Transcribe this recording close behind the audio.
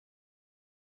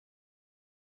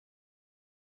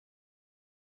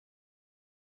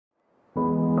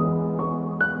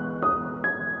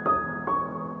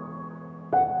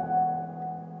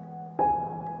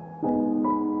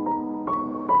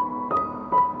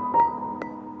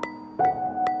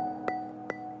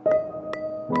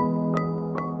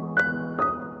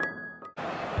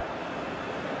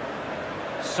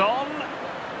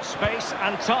Space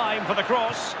and time for the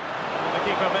cross. And the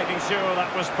keeper making sure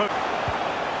that was put.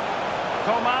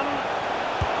 Coman.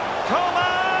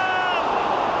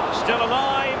 Coman! Still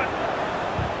alive.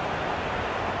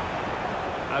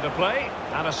 Out of play.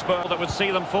 And a spur that would see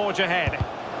them forge ahead.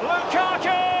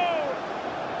 Lukaku!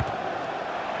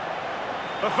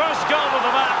 The first goal of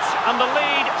the match, and the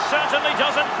lead certainly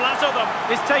doesn't flatter them.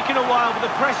 It's taken a while, but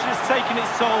the pressure has taken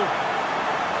its toll.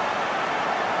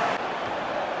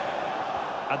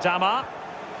 Adama.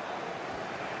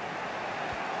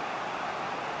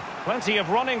 Plenty of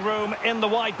running room in the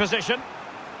wide position.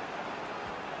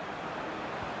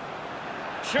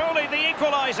 Surely the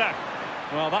equaliser.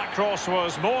 Well, that cross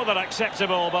was more than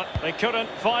acceptable, but they couldn't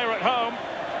fire at home.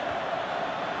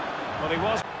 Well, he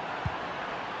was.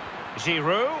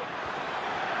 Giroud.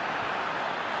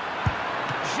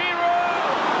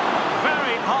 Giroud!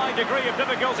 Very high degree of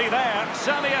difficulty there.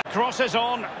 Samia crosses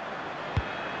on.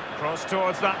 Cross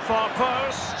towards that far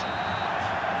post.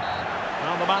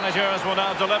 And the managers will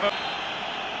now deliver.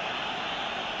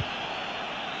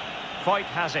 Fight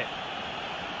has it.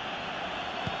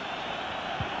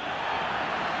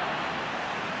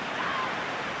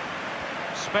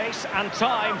 Space and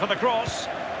time for the cross.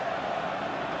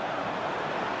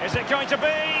 Is it going to be?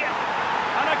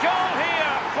 And a goal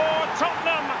here for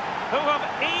Tottenham, who have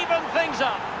evened things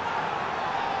up.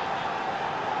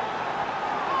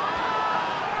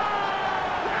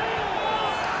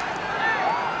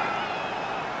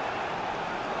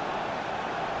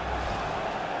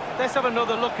 Let's have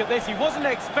another look at this. He wasn't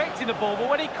expecting the ball, but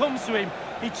when it comes to him,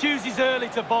 he chooses early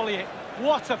to volley it.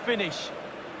 What a finish.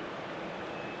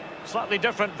 Slightly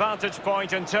different vantage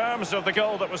point in terms of the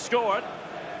goal that was scored.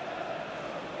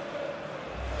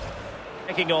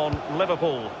 Taking on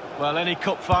Liverpool. Well, any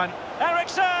cup final.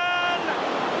 Eriksen!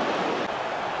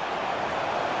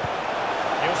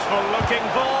 Useful looking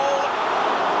ball.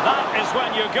 That is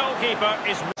when your goalkeeper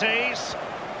is teased.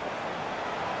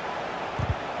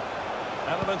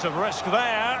 Element of risk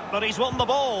there, but he's won the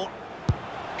ball.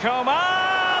 Coman!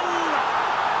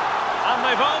 And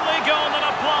they've only gone and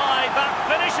applied that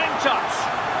finishing touch.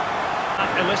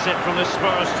 That illicit from this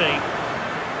Spurs team.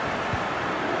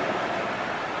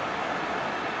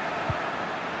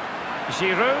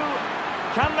 Giroud,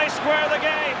 can they square the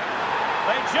game?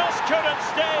 They just couldn't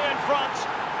stay in front,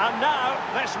 and now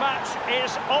this match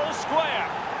is all square.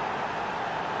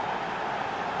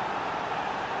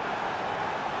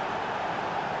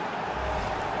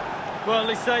 Well,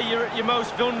 they say you're at your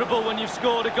most vulnerable when you've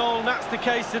scored a goal, and that's the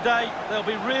case today. They'll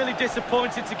be really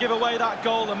disappointed to give away that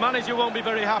goal. The manager won't be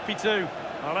very happy too.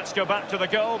 Well, let's go back to the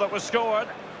goal that was scored.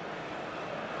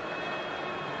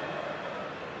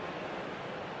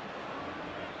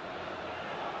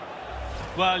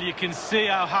 Well, you can see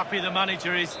how happy the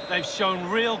manager is. They've shown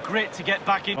real grit to get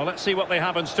back in. Well, let's see what they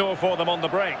have in store for them on the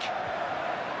break.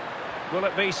 Will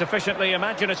it be sufficiently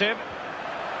imaginative?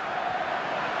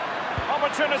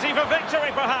 Opportunity for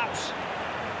victory, perhaps.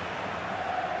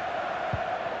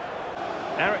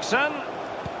 Eriksen.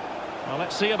 Well,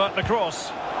 let's see about the cross.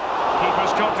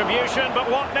 Keeper's contribution,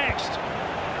 but what next?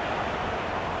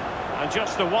 And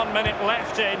just the 1 minute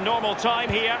left in normal time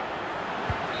here.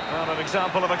 Well, an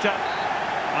example of a cut.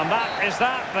 And that is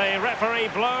that. The referee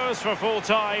blows for full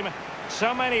time.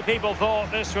 So many people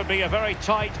thought this would be a very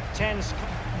tight, tense.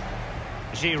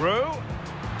 Giroud.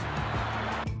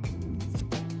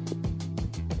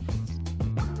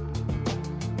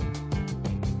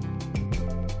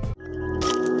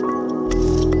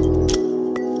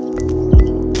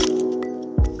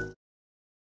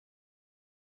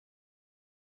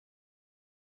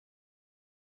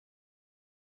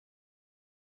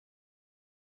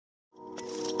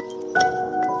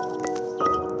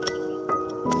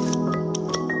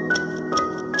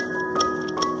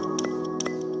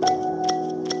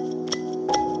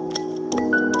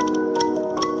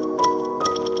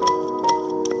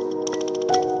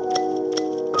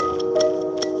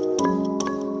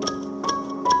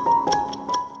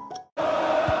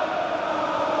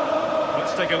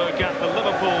 Take a look at the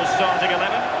Liverpool starting 11.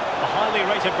 The highly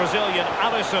rated Brazilian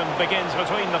Alisson begins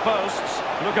between the posts.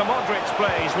 Luka Modric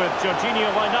plays with Jorginho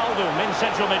Wijnaldum in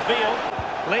central midfield.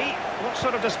 Lee, what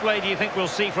sort of display do you think we'll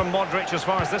see from Modric as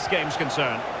far as this game's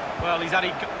concerned? Well, he's had...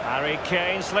 Harry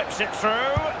Kane slips it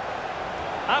through.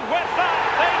 And with that,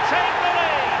 they take the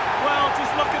lead. Well,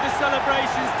 just look at the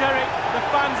celebrations, Derek. The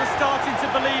fans are starting to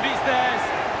believe it's theirs.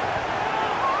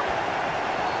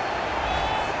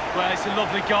 Well, it's a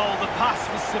lovely goal. The pass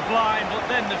was sublime, but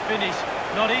then the finish.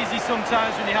 Not easy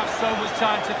sometimes when you have so much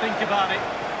time to think about it.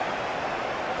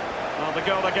 Well, the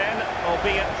goal again,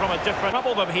 albeit from a different...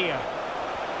 Trouble them here.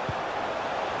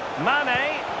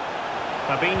 Mane.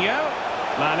 Fabinho.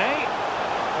 Mane.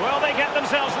 Will they get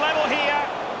themselves level here?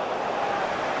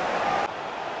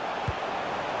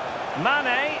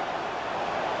 Mane.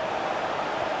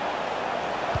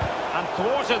 And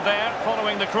thwarted there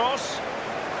following the cross.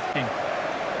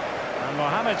 And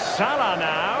Mohamed Salah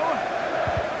now.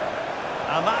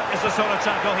 And that is the sort of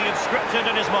tackle he had scripted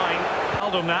in his mind.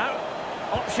 Ronaldo now.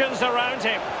 Options around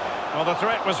him. Well, the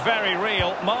threat was very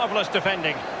real. Marvellous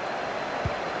defending.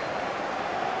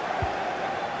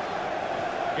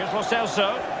 Here's Lo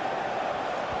Celso.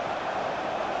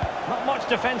 Not much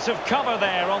defensive cover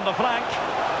there on the flank.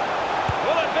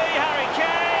 Will it be Harry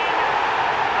Kane?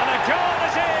 And a goal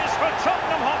it is for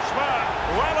Tottenham Hotspur.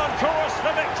 Well on course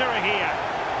for victory here.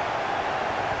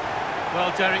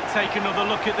 Well, Derek, take another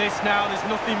look at this now. There's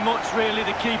nothing much really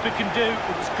the keeper can do.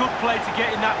 It was good play to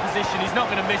get in that position. He's not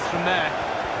going to miss from there.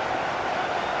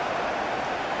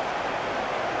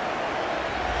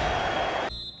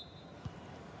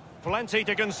 Plenty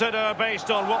to consider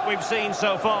based on what we've seen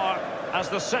so far as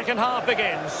the second half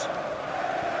begins.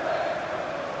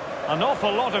 An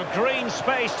awful lot of green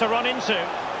space to run into.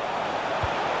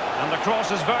 And the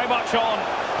cross is very much on.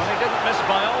 And he didn't miss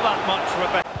by all that much,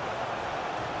 Rebecca.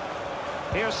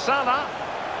 Here's Salah.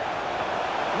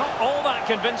 Not all that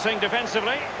convincing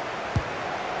defensively.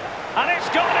 And it's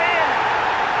gone in!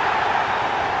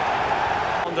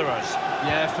 Wanderers.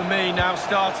 Yeah, for me, now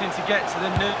starting to get to the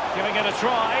new... Giving it a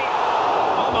try.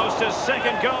 Almost his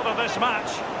second goal of this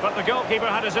match. But the goalkeeper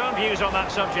had his own views on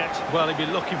that subject. Well, he'd be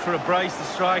looking for a brace, the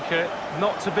striker.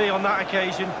 Not to be on that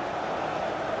occasion.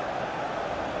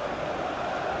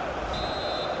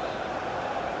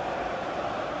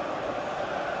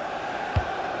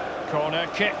 Corner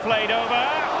kick played over.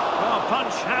 Oh,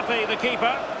 punch happy, the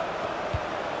keeper.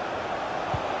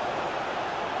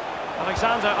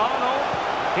 Alexander-Arnold.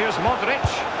 Here's Modric.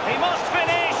 He must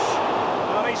finish.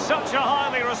 Well, he's such a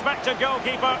highly respected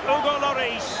goalkeeper, Hugo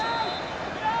Lloris.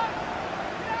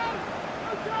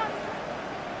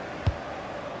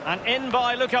 And in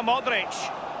by Luka Modric.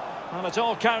 Well, it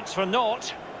all counts for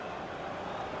naught.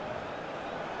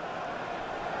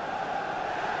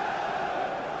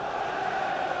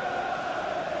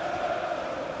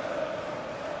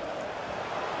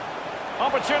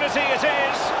 Opportunity it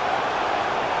is.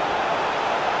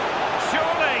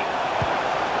 Surely.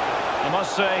 I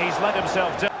must say he's let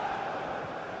himself down.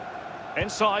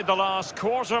 Inside the last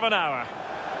quarter of an hour.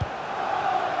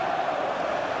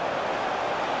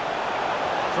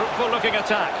 Fruitful looking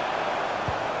attack.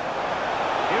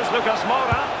 Here's Lucas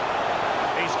Moura.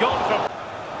 He's gone for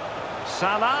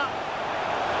Salah.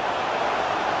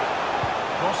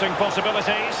 Crossing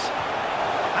possibilities.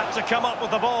 Had to come up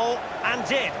with the ball and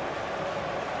did.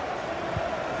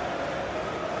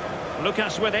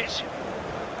 Lucas with it.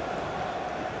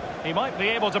 He might be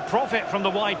able to profit from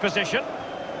the wide position.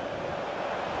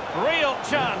 Real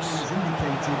chance.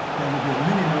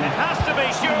 It has to be,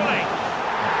 surely.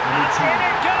 And in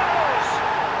it goes!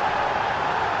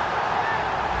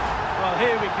 Well,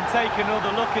 here we can take another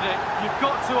look at it. You've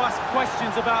got to ask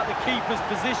questions about the keeper's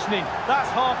positioning. That's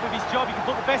half of his job. You can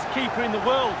put the best keeper in the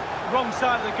world wrong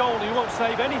side of the goal, he won't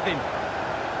save anything.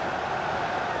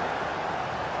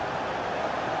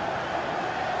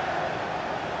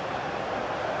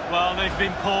 Well, they've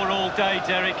been poor all day,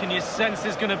 Derek, and your sense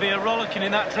there's going to be a rollicking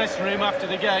in that dressing room after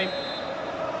the game.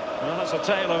 Well, that's a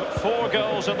tale of 4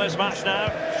 goals in this match now.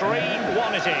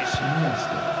 3-1 it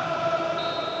is.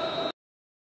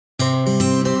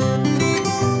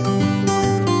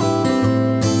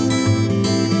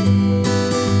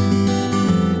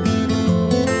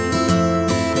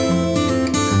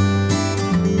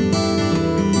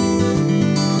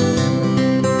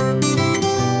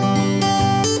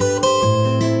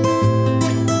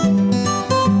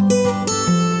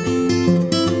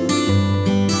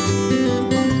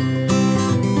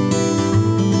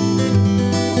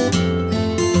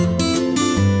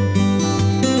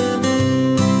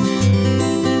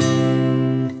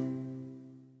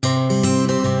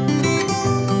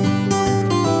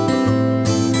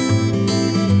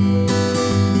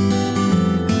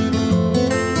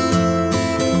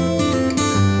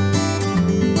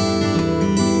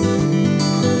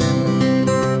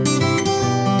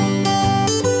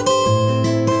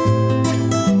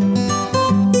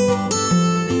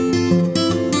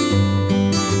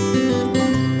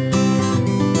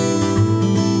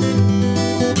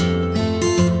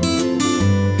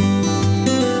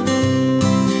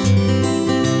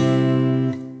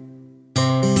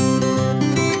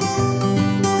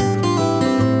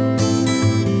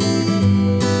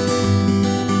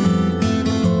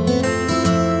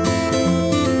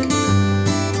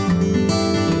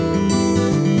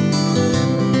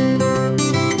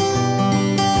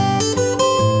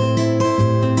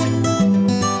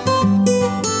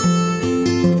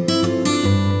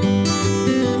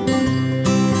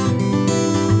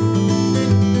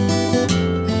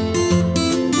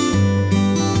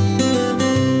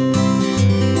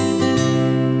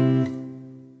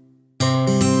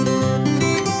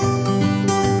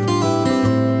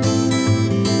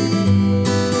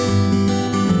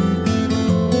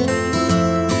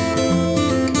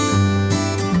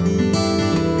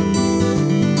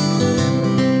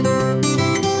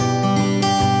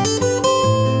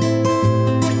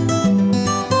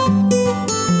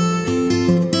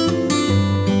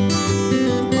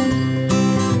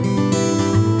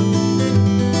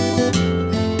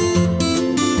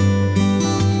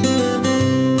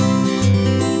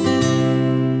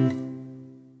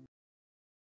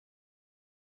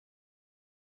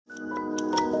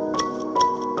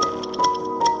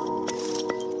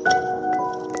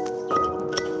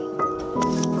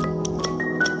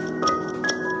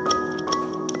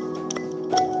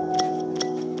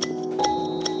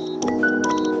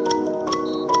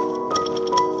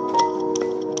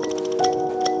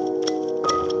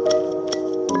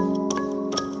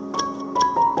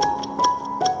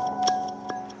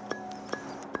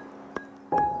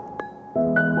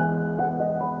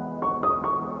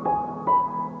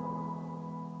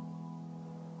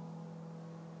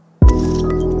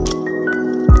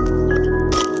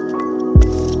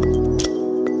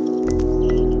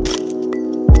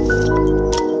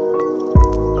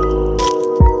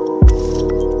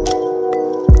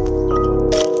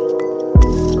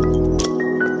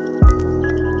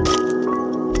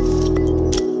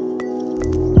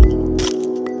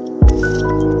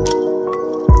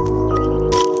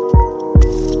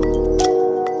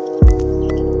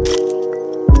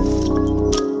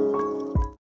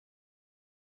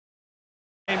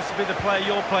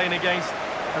 player you're playing against,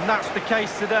 and that's the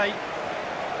case today.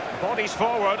 Bodies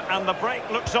forward and the break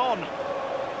looks on.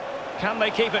 Can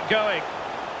they keep it going?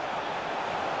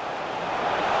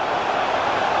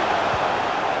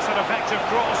 It's an effective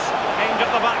cross aimed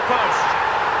at the back post.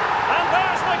 And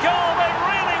there's the goal they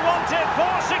really wanted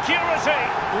for security.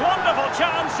 Wonderful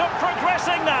chance of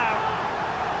progressing now.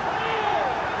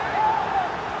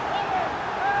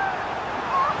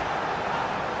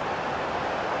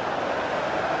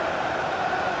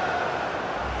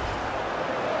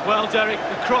 Well, Derek,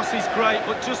 the cross is great,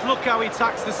 but just look how he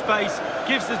attacks the space.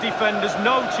 Gives the defenders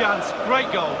no chance.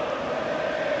 Great goal.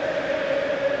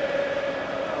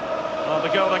 Well, the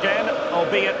goal again,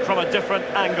 albeit from a different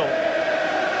angle.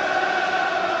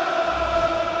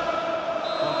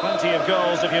 Well, plenty of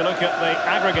goals if you look at the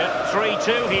aggregate.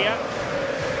 3-2 here.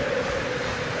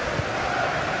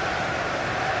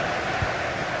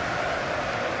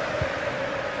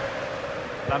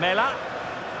 Lamela.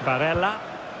 Barella.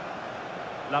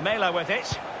 Lamela with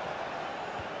it.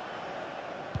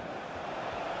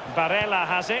 Barella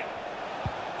has it.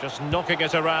 Just knocking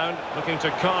it around, looking to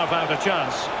carve out a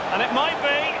chance. And it might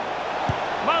be.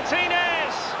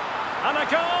 Martinez! And a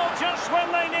goal just when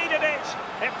they needed it.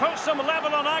 It puts them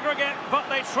level on aggregate, but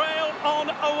they trail on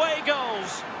away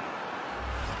goals.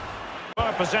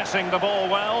 They're possessing the ball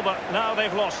well, but now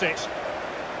they've lost it.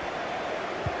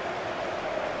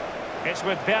 It's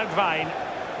with Bergwijn.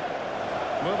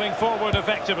 Moving forward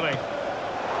effectively.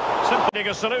 Simply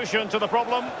a solution to the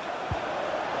problem.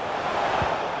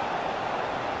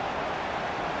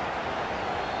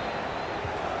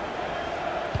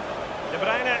 De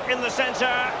Bruyne in the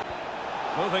centre.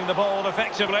 Moving the ball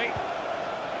effectively.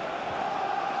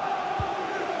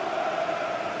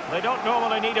 They don't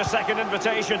normally need a second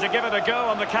invitation to give it a go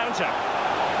on the counter.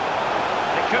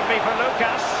 It could be for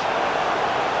Lucas.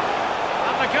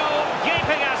 And the goal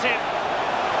gaping at him.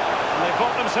 They've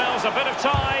bought themselves a bit of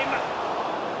time.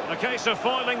 A case of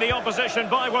foiling the opposition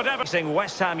by whatever.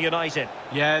 West Ham United.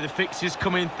 Yeah, the fixtures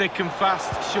come in thick and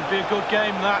fast. Should be a good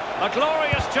game, that. A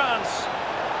glorious chance.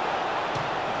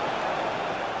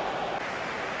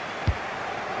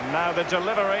 And now the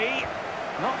delivery.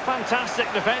 Not fantastic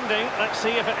defending. Let's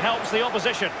see if it helps the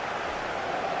opposition.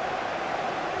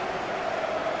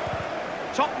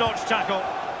 Top-notch tackle.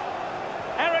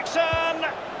 Eriksson.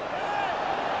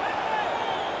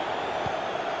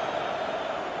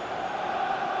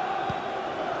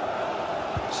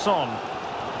 Son.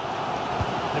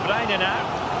 De Bruyne now.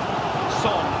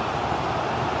 Son.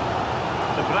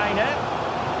 De Bruyne.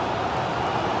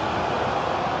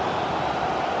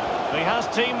 He has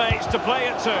teammates to play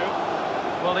it to.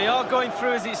 Well, they are going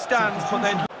through as it stands, but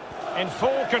then... In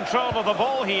full control of the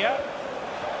ball here.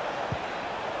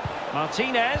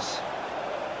 Martinez.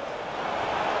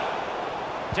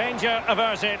 Danger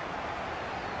averted.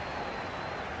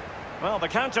 Well, the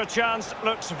counter chance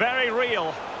looks very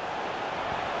real.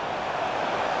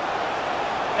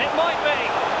 It might be.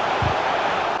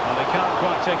 Well, they can't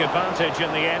quite take advantage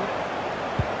in the end.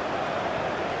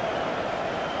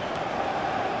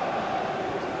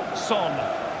 Son.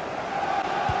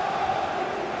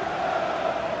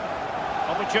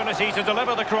 Opportunity to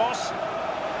deliver the cross.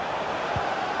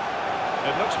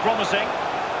 It looks promising.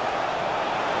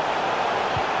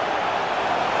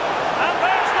 And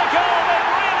there's the goal they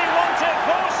really wanted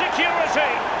for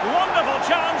security. Wonderful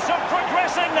chance of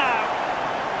progressing now.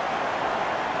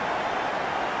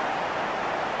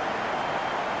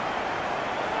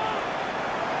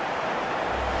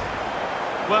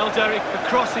 Well, Derek, the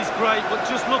cross is great, but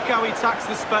just look how he attacks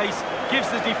the space. Gives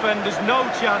the defenders no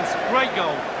chance. Great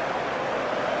goal.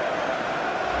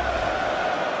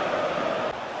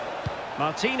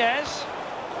 Martinez.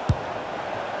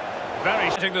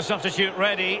 Getting the substitute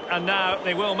ready, and now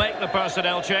they will make the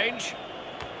personnel change.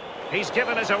 He's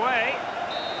given it away.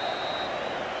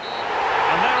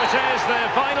 And there it is, the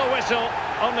final whistle.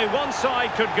 Only one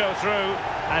side could go through,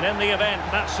 and in the event,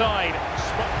 that side...